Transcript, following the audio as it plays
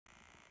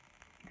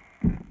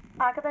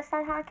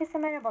Arkadaşlar herkese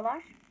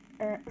merhabalar.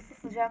 Isı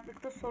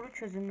sıcaklıkta soru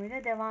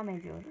çözümüyle devam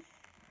ediyoruz.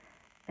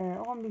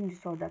 11.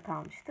 soruda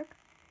kalmıştık.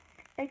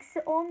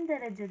 Eksi 10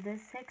 derecede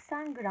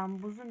 80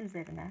 gram buzun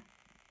üzerine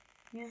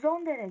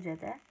 110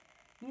 derecede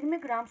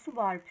 20 gram su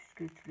buharı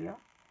püskürtülüyor.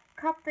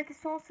 Kaptaki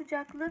son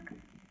sıcaklık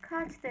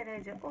kaç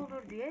derece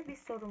olur diye bir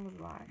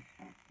sorumuz var.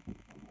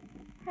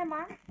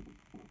 Hemen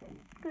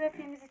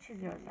grafiğimizi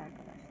çiziyoruz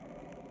arkadaşlar.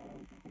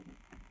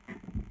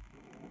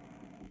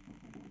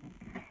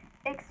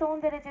 Eksi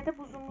 10 derecede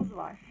buzumuz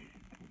var.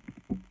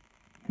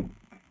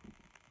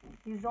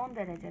 110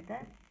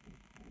 derecede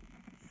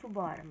su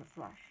buharımız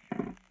var.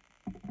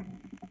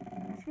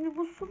 Şimdi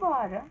bu su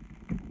buharı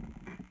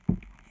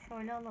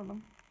şöyle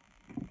alalım.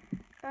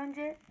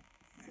 Önce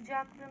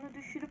sıcaklığını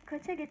düşürüp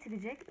kaça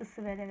getirecek?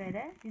 Isı vere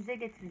vere 100'e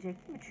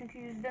getirecek değil mi? Çünkü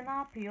 100'de ne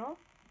yapıyor?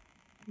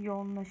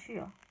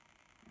 Yoğunlaşıyor.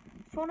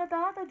 Sonra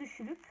daha da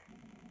düşürüp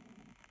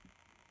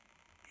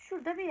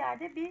şurada bir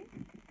yerde bir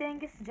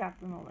denge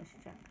sıcaklığına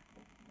ulaşacak.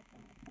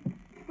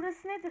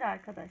 Burası nedir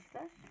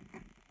arkadaşlar?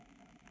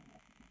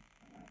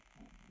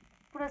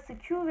 Burası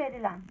Q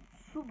verilen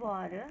su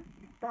buharı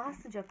daha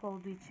sıcak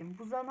olduğu için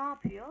buza ne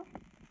yapıyor?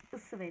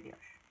 Isı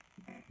veriyor.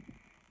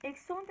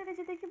 Eksi 10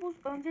 derecedeki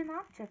buz önce ne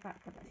yapacak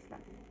arkadaşlar?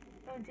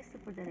 Önce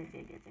 0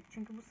 dereceye gelecek.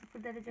 Çünkü bu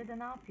 0 derecede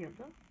ne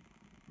yapıyordu?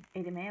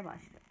 Erimeye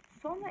başladı.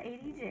 Sonra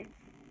eriyecek.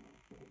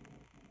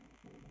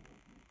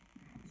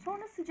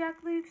 Sonra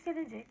sıcaklığı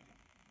yükselecek.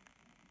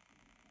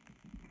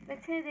 Ve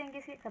T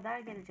dengesi kadar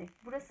gelecek.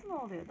 Burası ne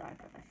oluyordu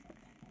arkadaşlar?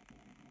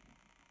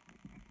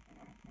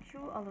 Q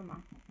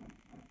alınan.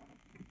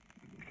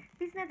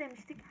 Biz ne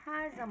demiştik?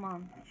 Her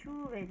zaman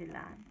Q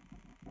verilen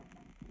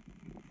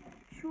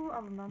Q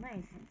alınana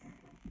eşit.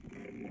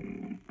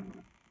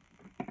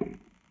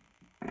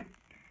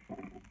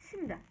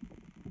 Şimdi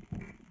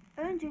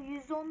önce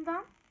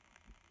 110'dan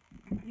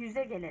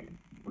 100'e gelelim.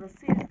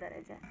 Burası 100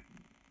 derece.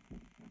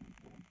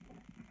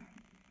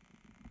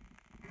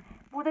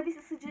 Burada bir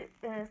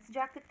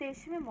sıcaklık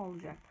değişimi mi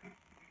olacak?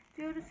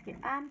 Diyoruz ki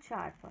M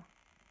çarpı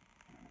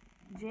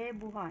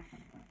C buhar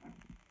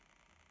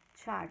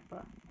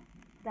çarpı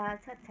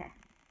delta T.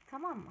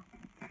 Tamam mı?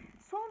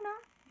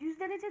 Sonra 100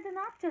 derecede ne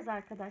yapacağız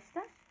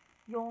arkadaşlar?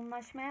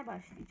 Yoğunlaşmaya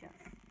başlayacağız.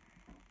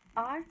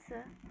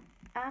 Artı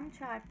M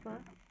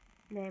çarpı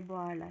L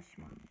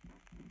buharlaşma.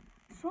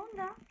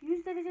 Sonra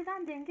 100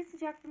 dereceden denge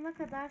sıcaklığına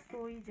kadar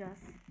soğuyacağız.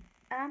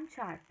 M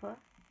çarpı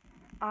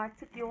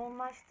artık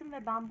yoğunlaştım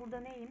ve ben burada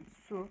neyim?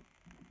 Su.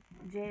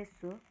 C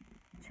su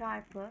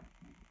çarpı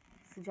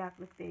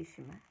sıcaklık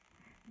değişimi.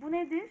 Bu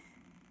nedir?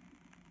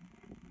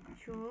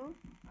 Q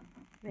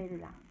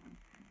verilen.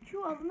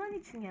 Q alınan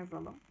için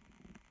yazalım.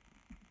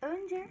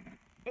 Önce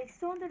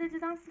eksi 10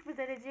 dereceden 0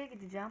 dereceye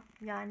gideceğim.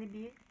 Yani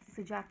bir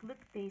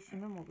sıcaklık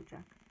değişimim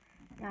olacak.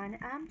 Yani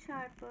M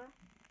çarpı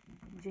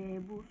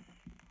C buz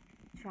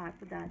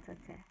çarpı delta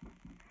T.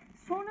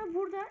 Sonra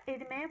burada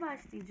erimeye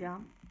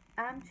başlayacağım.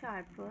 M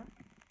çarpı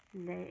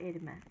L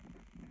erime.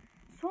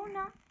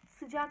 Sonra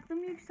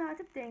sıcaklığımı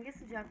yükseltip denge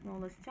sıcaklığına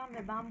ulaşacağım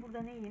ve ben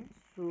burada neyim?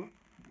 Su.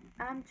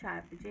 M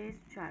çarpı C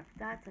su çarpı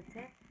delta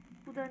T.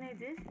 Bu da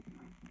nedir?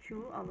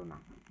 Q alınan.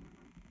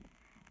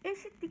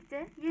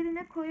 Eşitlikte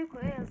yerine koya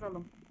koya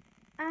yazalım.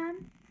 M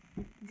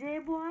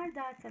C buhar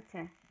delta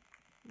T.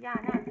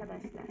 Yani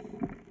arkadaşlar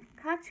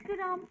kaç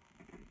gram?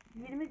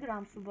 20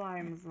 gram su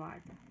buharımız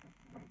vardı.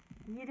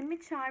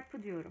 20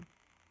 çarpı diyorum.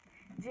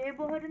 C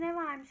buharı ne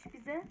vermiş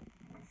bize?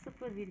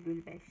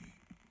 0,5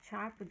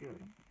 çarpı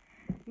diyorum.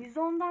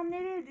 110'dan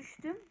nereye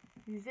düştüm?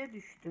 100'e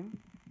düştüm.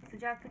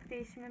 Sıcaklık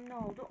değişimim ne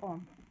oldu?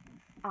 10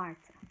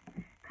 artı.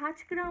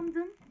 Kaç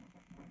gramdım?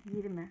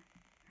 20.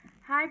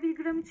 Her bir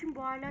gram için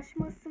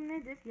buharlaşma ısım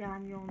nedir?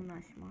 Yani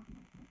yoğunlaşma.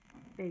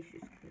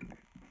 540.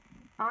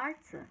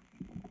 Artı.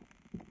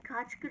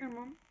 Kaç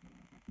gramım?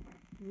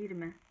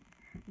 20.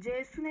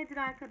 C su nedir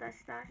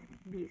arkadaşlar?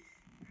 1.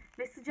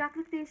 Ve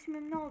sıcaklık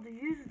değişimim ne oldu?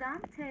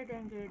 100'den T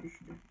dengeye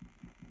düştü.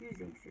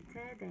 100 eksi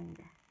T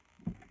denge.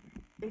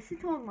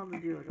 Eşit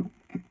olmalı diyorum.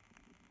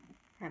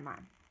 Hemen.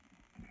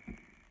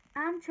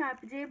 M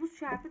çarpı C buz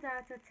çarpı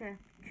delta T.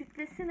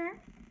 Kütlesi ne?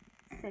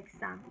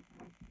 80.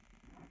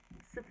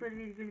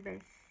 0,5.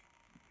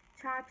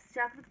 Çarpı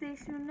sıcaklık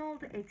değişimim ne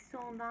oldu? Eksi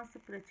 10'dan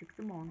 0'a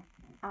çıktım 10.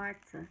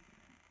 Artı.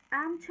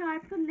 M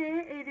çarpı L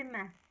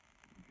erime.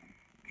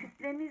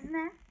 Kütlemiz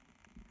ne?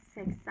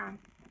 80.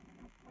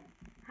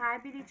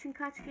 Her biri için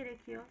kaç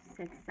gerekiyor?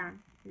 80.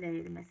 L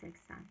erime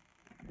 80.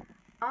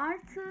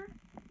 Artı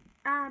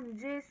M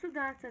C su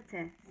delta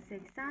T.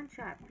 80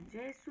 çarpı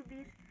C su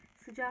 1.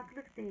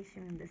 Sıcaklık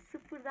değişiminde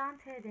 0'dan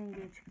T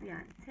dengeye çıktı.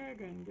 Yani T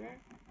denge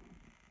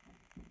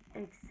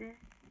eksi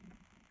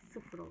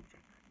 0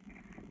 olacak.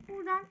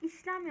 Buradan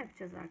işlem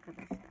yapacağız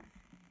arkadaşlar.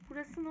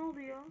 Burası ne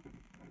oluyor?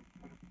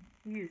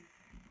 100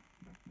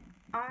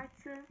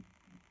 artı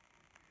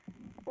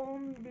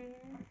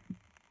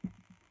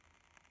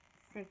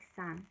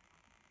 10.080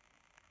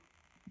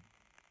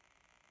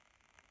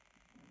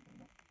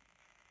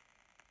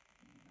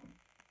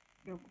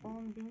 yok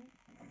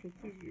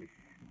 10.800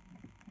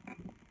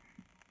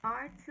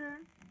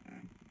 artı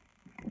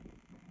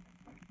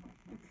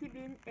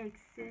 2000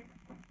 eksi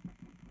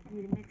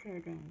 20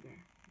 T denge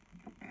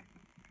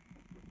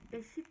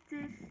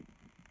eşittir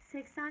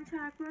 80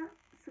 çarpı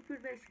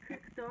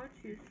 0,5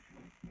 4400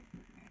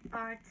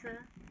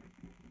 artı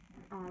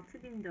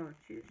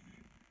 6400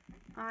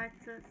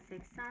 artı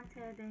 80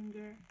 T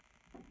denge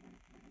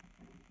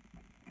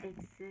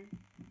eksi,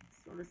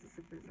 sonrası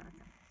 0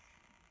 zaten.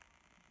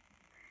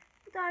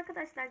 Bu da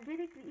arkadaşlar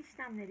gerekli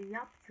işlemleri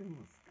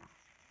yaptığımızda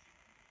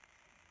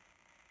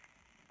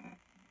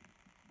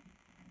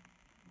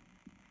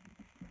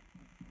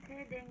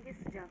T denge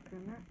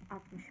sıcaklığını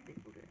 61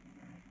 buluyoruz.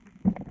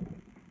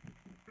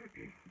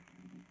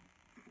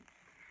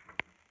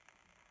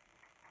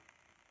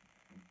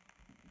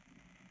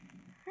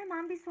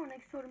 Hemen bir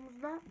sonraki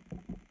sorumuzla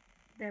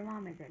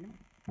devam edelim.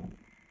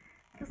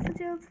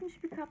 Isıca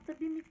yalıtılmış bir kapta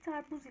bir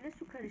miktar buz ile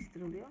su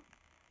karıştırılıyor.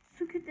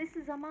 Su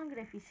kütlesi zaman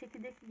grafiği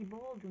şekildeki gibi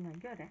olduğuna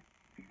göre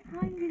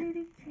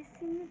hangileri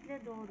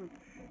kesinlikle doğrudur?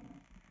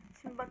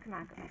 Şimdi bakın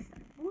arkadaşlar,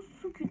 bu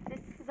su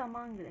kütlesi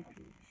zaman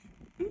grafiğiymiş.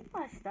 İlk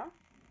başta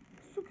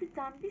su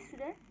kütlem bir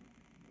süre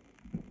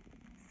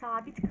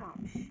sabit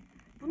kalmış.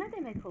 Bu ne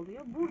demek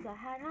oluyor? Burada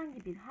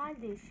herhangi bir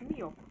hal değişimi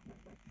yok.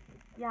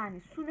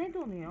 Yani su ne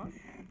donuyor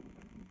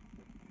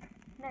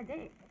ne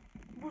de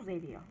buz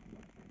eriyor.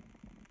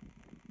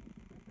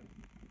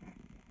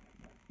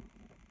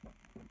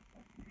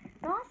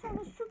 Daha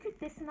sonra su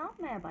kütlesi ne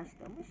yapmaya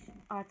başlamış?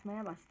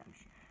 Artmaya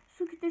başlamış.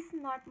 Su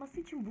kütlesinin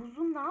artması için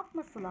buzun ne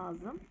yapması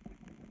lazım?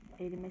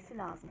 Erimesi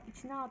lazım.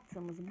 İçine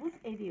attığımız buz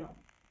eriyor.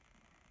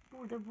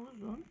 Burada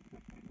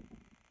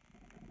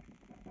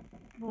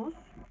buz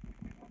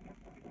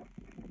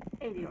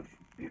eriyor.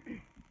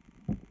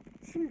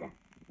 Şimdi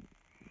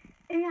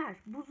eğer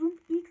buzun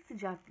ilk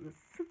sıcaklığı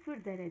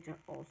 0 derece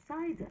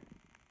olsaydı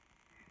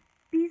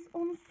biz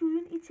onu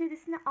suyun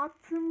içerisine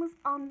attığımız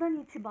andan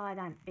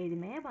itibaren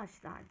erimeye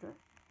başlardı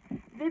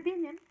ve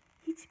benim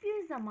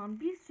hiçbir zaman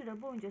bir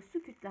süre boyunca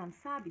su kütlem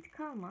sabit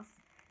kalmaz.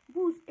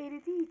 Buz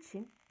eridiği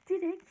için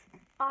direkt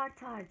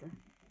artardı.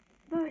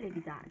 Böyle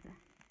giderdi.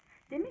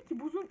 Demek ki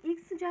buzun ilk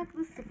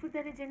sıcaklığı 0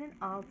 derecenin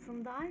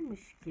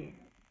altındaymış ki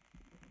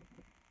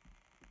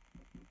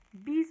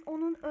biz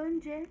onun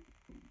önce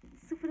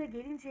 0'a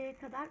gelinceye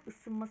kadar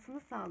ısınmasını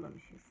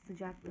sağlamışız.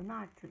 Sıcaklığını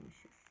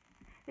arttırmışız.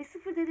 Ve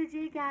 0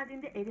 dereceye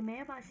geldiğinde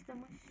erimeye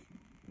başlamış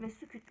ve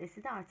su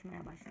kütlesi de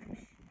artmaya başlamış.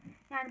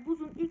 Yani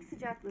buzun ilk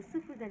sıcaklığı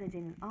 0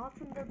 derecenin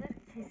altındadır.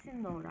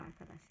 Kesin doğru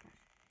arkadaşlar.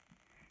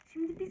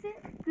 Şimdi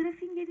bize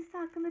grafiğin gerisi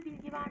hakkında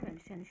bilgi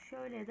vermemiş. Yani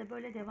şöyle ya da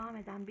böyle devam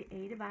eden bir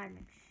eğri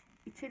vermemiş.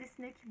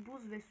 İçerisindeki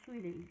buz ve su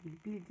ile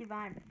ilgili bilgi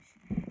vermemiş.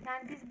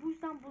 Yani biz bu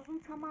yüzden buzun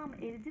tamamı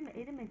eridi mi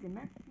erimedi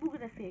mi bu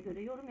grafiğe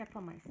göre yorum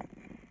yapamayız.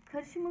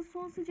 Karışımın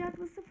son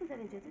sıcaklığı 0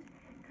 derecedir.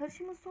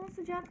 Karışımın son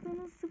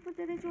sıcaklığının 0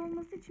 derece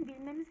olması için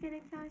bilmemiz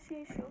gereken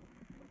şey şu.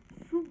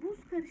 Su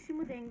buz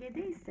karışımı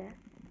dengede ise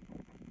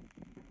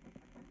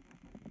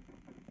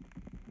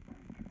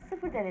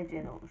 0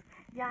 dereceli olur.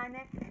 Yani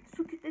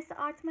su kütlesi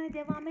artmaya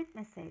devam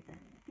etmeseydi,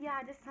 bir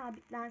yerde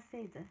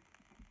sabitlenseydi,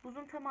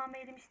 buzun tamamı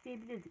erimiş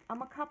diyebilirdik.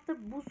 Ama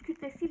kapta buz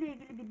kütlesiyle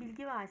ilgili bir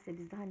bilgi verse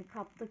bizde, hani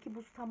kaptaki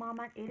buz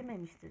tamamen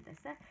erimemiştir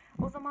dese,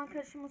 o zaman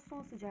karışımın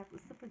son sıcaklığı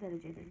 0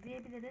 derecedir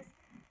diyebiliriz.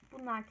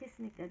 Bunlar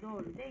kesinlikle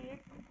doğru değil.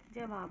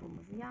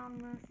 Cevabımız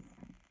yalnız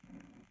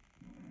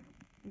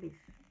 1.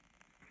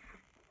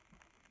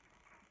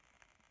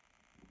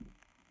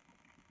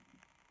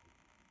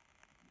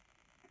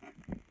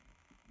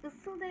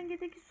 Isıl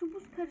dengedeki su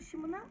buz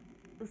karışımına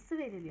ısı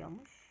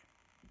veriliyormuş.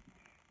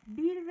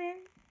 1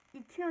 ve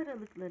 2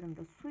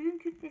 aralıklarında suyun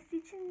kütlesi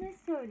için ne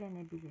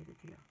söylenebilir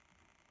diyor.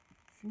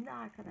 Şimdi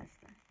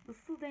arkadaşlar,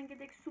 ısıl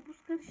dengedeki su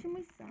buz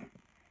karışımıysa,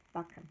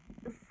 bakın,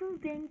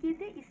 ısıl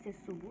dengede ise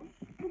su buz,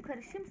 bu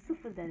karışım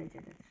 0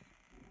 derecededir.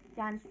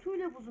 Yani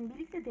suyla buzun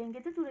birlikte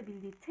dengede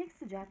durabildiği tek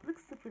sıcaklık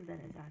 0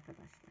 derece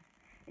arkadaşlar.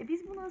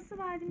 Biz buna ısı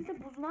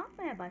verdiğimizde buz ne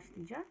yapmaya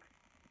başlayacak?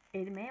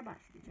 Erimeye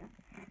başlayacak.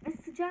 Ve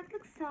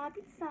sıcaklık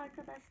sabitse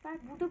arkadaşlar,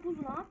 burada buz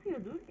ne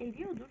yapıyordur?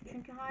 Eriyordur.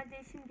 Çünkü hal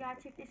değişimi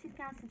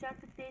gerçekleşirken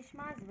sıcaklık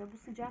değişmez ve bu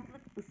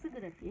sıcaklık ısı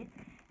grafiği.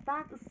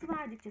 Ben ısı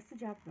verdikçe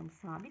sıcaklığım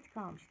sabit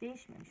kalmış,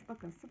 değişmemiş.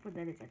 Bakın 0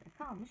 derecede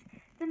kalmış.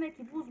 Demek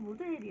ki buz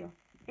burada eriyor.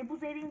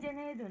 Buz eriyince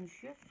neye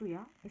dönüşüyor?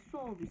 Suya. Su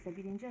olduysa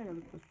 1.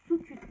 aralıkta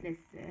su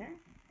kütlesi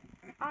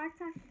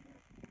artar.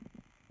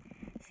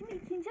 Şimdi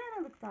 2.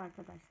 aralıkta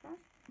arkadaşlar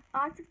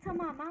artık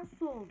tamamen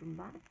su oldum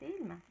ben,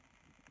 değil mi?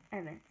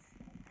 Evet.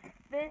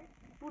 Ve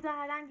burada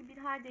herhangi bir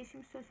hal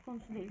değişimi söz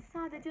konusu değil.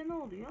 Sadece ne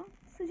oluyor?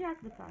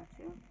 Sıcaklık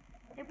artıyor.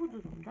 Bu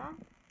durumda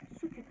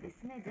su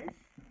kütlesi nedir?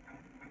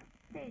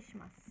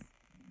 Değişmez.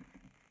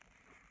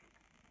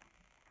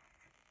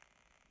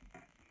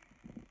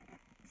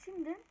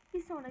 Şimdi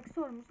bir sonraki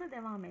sorumuzla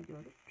devam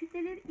ediyoruz.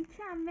 Kütleleri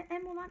 2M ve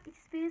M olan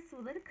X ve Y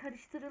sıvıları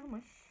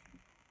karıştırılmış.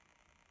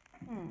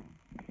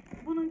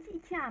 Bununki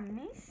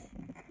 2M'miş,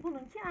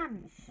 bununki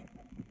M'miş.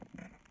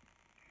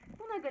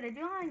 Buna göre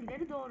diyor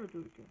hangileri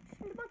doğrudur diyor.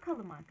 Şimdi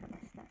bakalım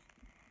arkadaşlar.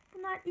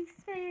 Bunlar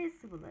X ve Y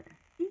sıvıları.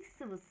 X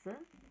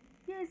sıvısı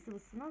Y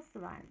sıvısına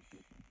ısı vermiş.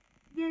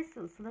 Y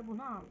sıvısı da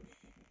bunu almış.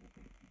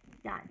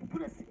 Yani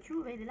burası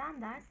Q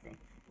verilen dersek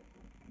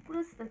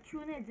Burası da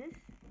Q nedir?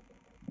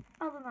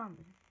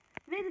 Alınandır.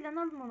 Verilen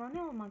alınana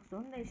ne olmak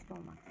zorunda? Eşit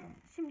olmak zorunda.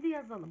 Şimdi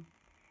yazalım.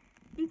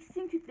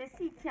 X'in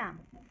kütlesi 2M.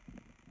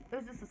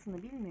 Öz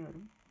ısısını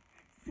bilmiyorum.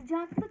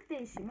 Sıcaklık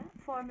değişimi,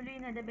 formülü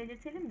yine de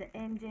belirtelim de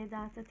mc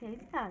delta t değil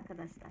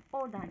arkadaşlar.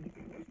 Oradan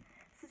gidiyoruz.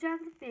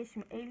 Sıcaklık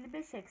değişimi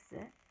 55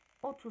 eksi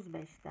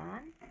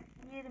 35'ten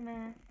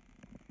 20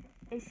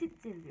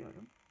 eşittir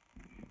diyorum.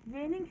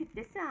 Y'nin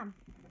kütlesi M.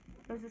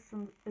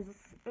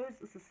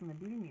 Öz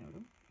ısısını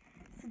bilmiyorum.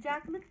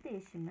 Sıcaklık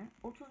değişimi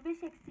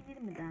 35 eksi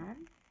 20'den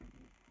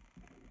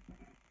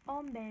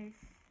 15.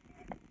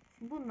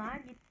 Şimdi bunlar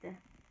gitti.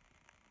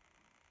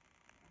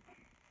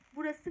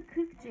 Burası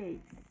 40Cx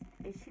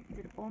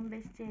eşittir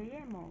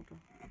 15C'ye mi oldu?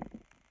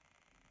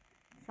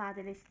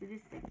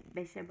 Sadeleştirirsek,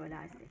 5'e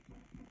bölersek.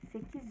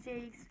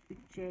 8Cx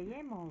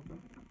 3C'ye mi oldu?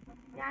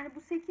 Yani bu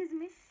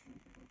 8'miş.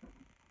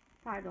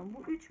 Pardon,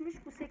 bu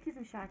 3'müş, bu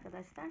 8'miş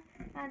arkadaşlar.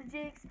 Yani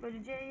Cx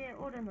bölü Cy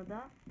oranı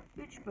da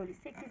 3 bölü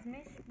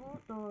 8'miş. Bu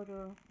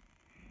doğru.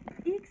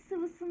 X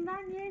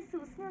sıvısından Y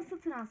sıvısına ısı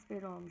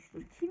transferi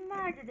olmuştur. Kim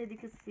verdi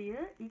dedik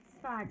ısıyı? X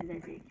verdi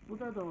dedik. Bu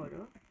da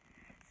doğru.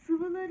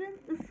 Sıvıların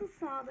ısı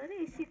sahaları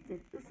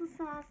eşittir. Isı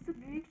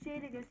sahası büyük C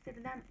ile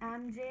gösterilen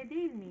mc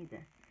değil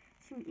miydi?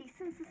 Şimdi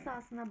X'in ısı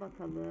sahasına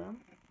bakalım.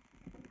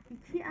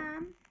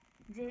 2M,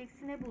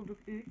 Cx'ine bulduk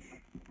 3.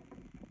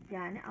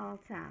 Yani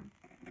 6M.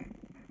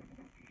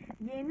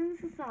 Y'nin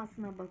ısı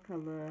sahasına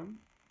bakalım.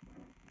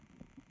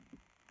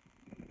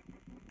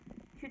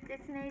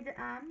 Kütlesi neydi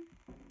M?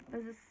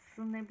 Öz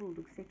ısısını ne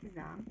bulduk?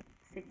 8M.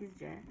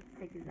 8C,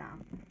 8M.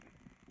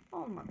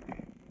 Olmadı.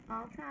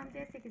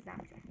 6mc,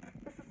 8mc.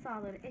 Isı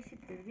sahaları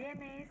eşittir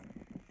diyemeyiz.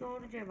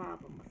 Doğru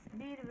cevabımız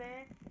 1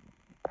 ve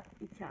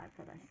 2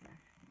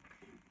 arkadaşlar.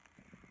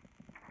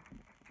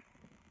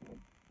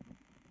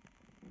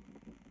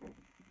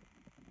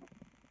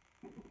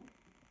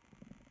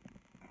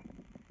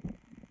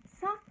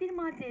 Saf bir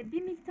maddeye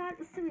bir miktar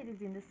ısı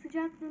verildiğinde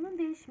sıcaklığının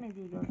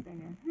değişmediği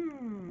gözleniyor.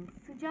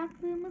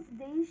 Sıcaklığımız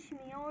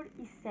değişmiyor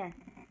ise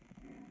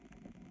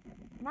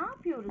ne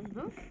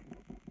yapıyoruzdur?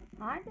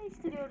 Hal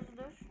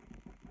değiştiriyoruzdur.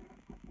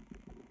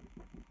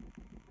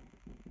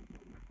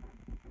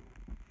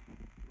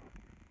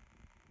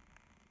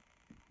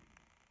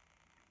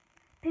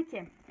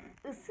 Peki,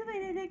 ısı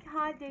vererek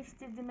hal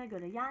değiştirdiğime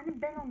göre,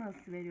 yani ben ona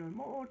ısı veriyorum,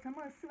 o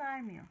ortama ısı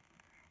vermiyor.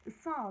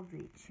 Isı aldığı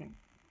için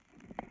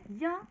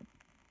ya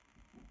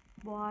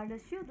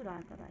buharlaşıyordur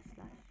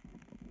arkadaşlar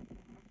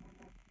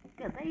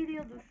ya da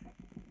eriyordur.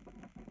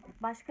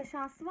 Başka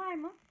şansı var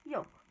mı?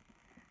 Yok.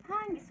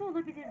 Hangisi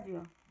olabilir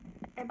diyor.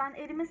 Ben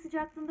erime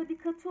sıcaklığında bir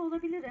katı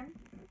olabilirim.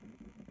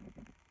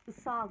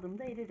 Isı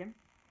aldığımda eririm.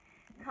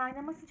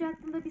 Kaynama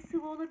sıcaklığında bir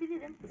sıvı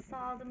olabilirim. Isı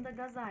aldığımda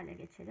gaz haline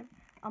geçerim.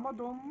 Ama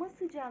donma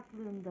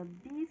sıcaklığında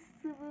bir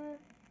sıvı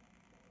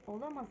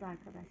olamaz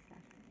arkadaşlar.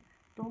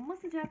 Donma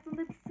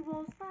sıcaklığında bir sıvı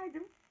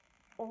olsaydım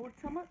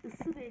ortama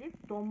ısı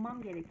verip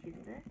donmam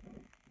gerekirdi.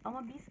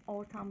 Ama biz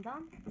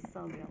ortamdan ısı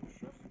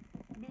alıyormuşuz.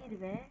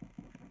 1 ve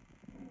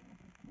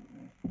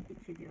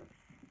 2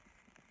 diyoruz.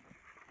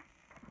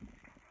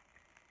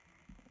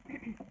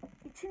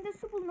 İçinde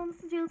su bulunan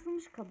ısıca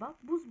yalıtılmış kaba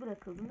buz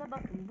bırakıldığında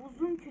bakın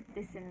buzun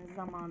kütlesinin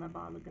zamana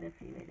bağlı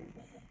grafiği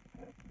verilmiş.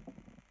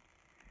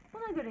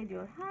 Buna göre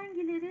diyor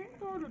hangileri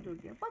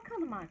doğrudur diyor.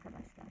 Bakalım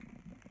arkadaşlar.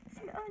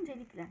 Şimdi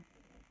öncelikle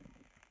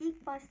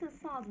ilk başta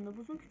ısı aldığında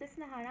buzun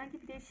kütlesine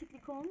herhangi bir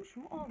değişiklik olmuş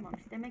mu?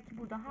 Olmamış. Demek ki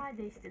burada hal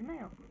değiştirme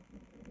yok.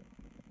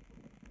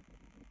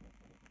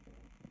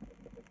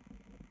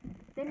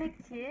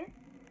 Demek ki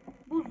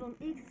buzun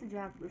ilk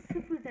sıcaklığı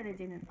 0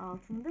 derecenin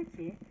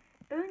altındaki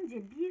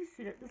önce bir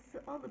süre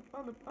ısı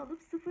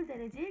alıp 0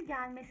 dereceye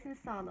gelmesini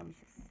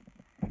sağlamışız.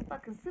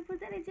 Bakın 0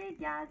 dereceye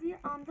geldiği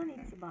andan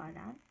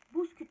itibaren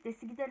buz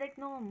kütlesi giderek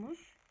ne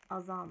olmuş?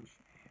 Azalmış.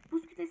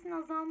 Buz kütlesinin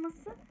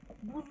azalması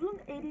buzun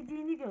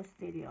eridiğini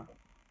gösteriyor.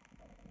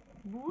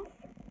 Buz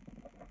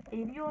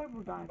eriyor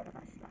burada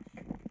arkadaşlar.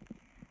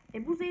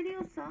 Buz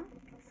eriyorsa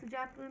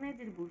sıcaklığı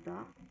nedir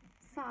burada?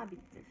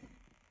 Sabittir.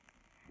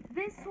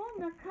 Ve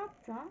sonra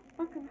kapta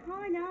bakın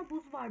hala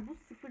buz var. Buz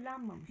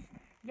sıfırlanmamış.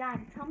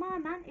 Yani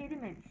tamamen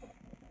erimemiş.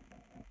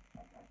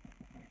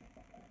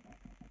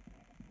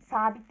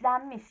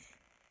 Sabitlenmiş.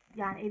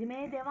 Yani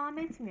erimeye devam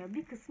etmiyor.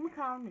 Bir kısmı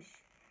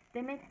kalmış.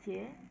 Demek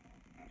ki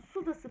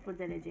su da 0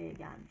 dereceye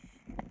gelmiş.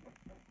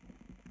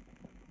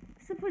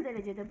 0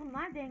 derecede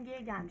bunlar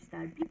dengeye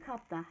gelmişler. Bir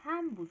kapta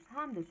hem buz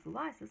hem de su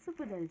varsa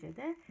 0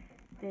 derecede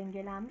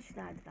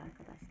dengelenmişlerdir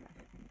arkadaşlar.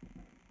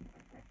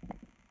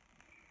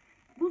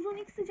 Buzun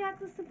ilk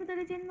sıcaklığı 0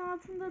 derecenin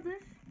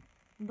altındadır.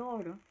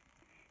 Doğru.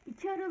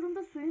 2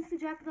 aralığında suyun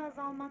sıcaklığı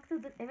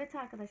azalmaktadır. Evet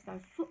arkadaşlar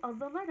su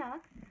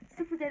azalarak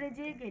 0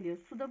 dereceye geliyor.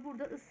 Su da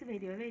burada ısı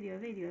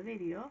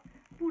veriyor.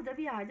 Burada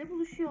bir yerde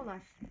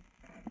buluşuyorlar.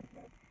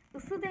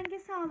 Isı denge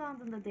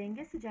sağlandığında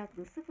denge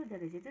sıcaklığı 0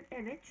 derecedir.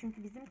 Evet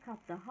çünkü bizim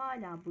kapta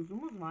hala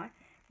buzumuz var.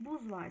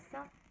 Buz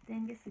varsa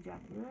denge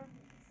sıcaklığı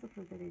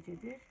 0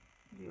 derecedir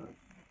diyoruz.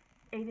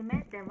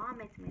 Erime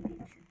devam etmediği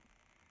için.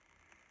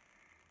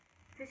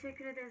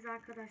 Teşekkür ederiz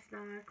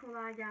arkadaşlar.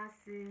 Kolay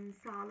gelsin.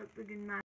 Sağlıklı günler.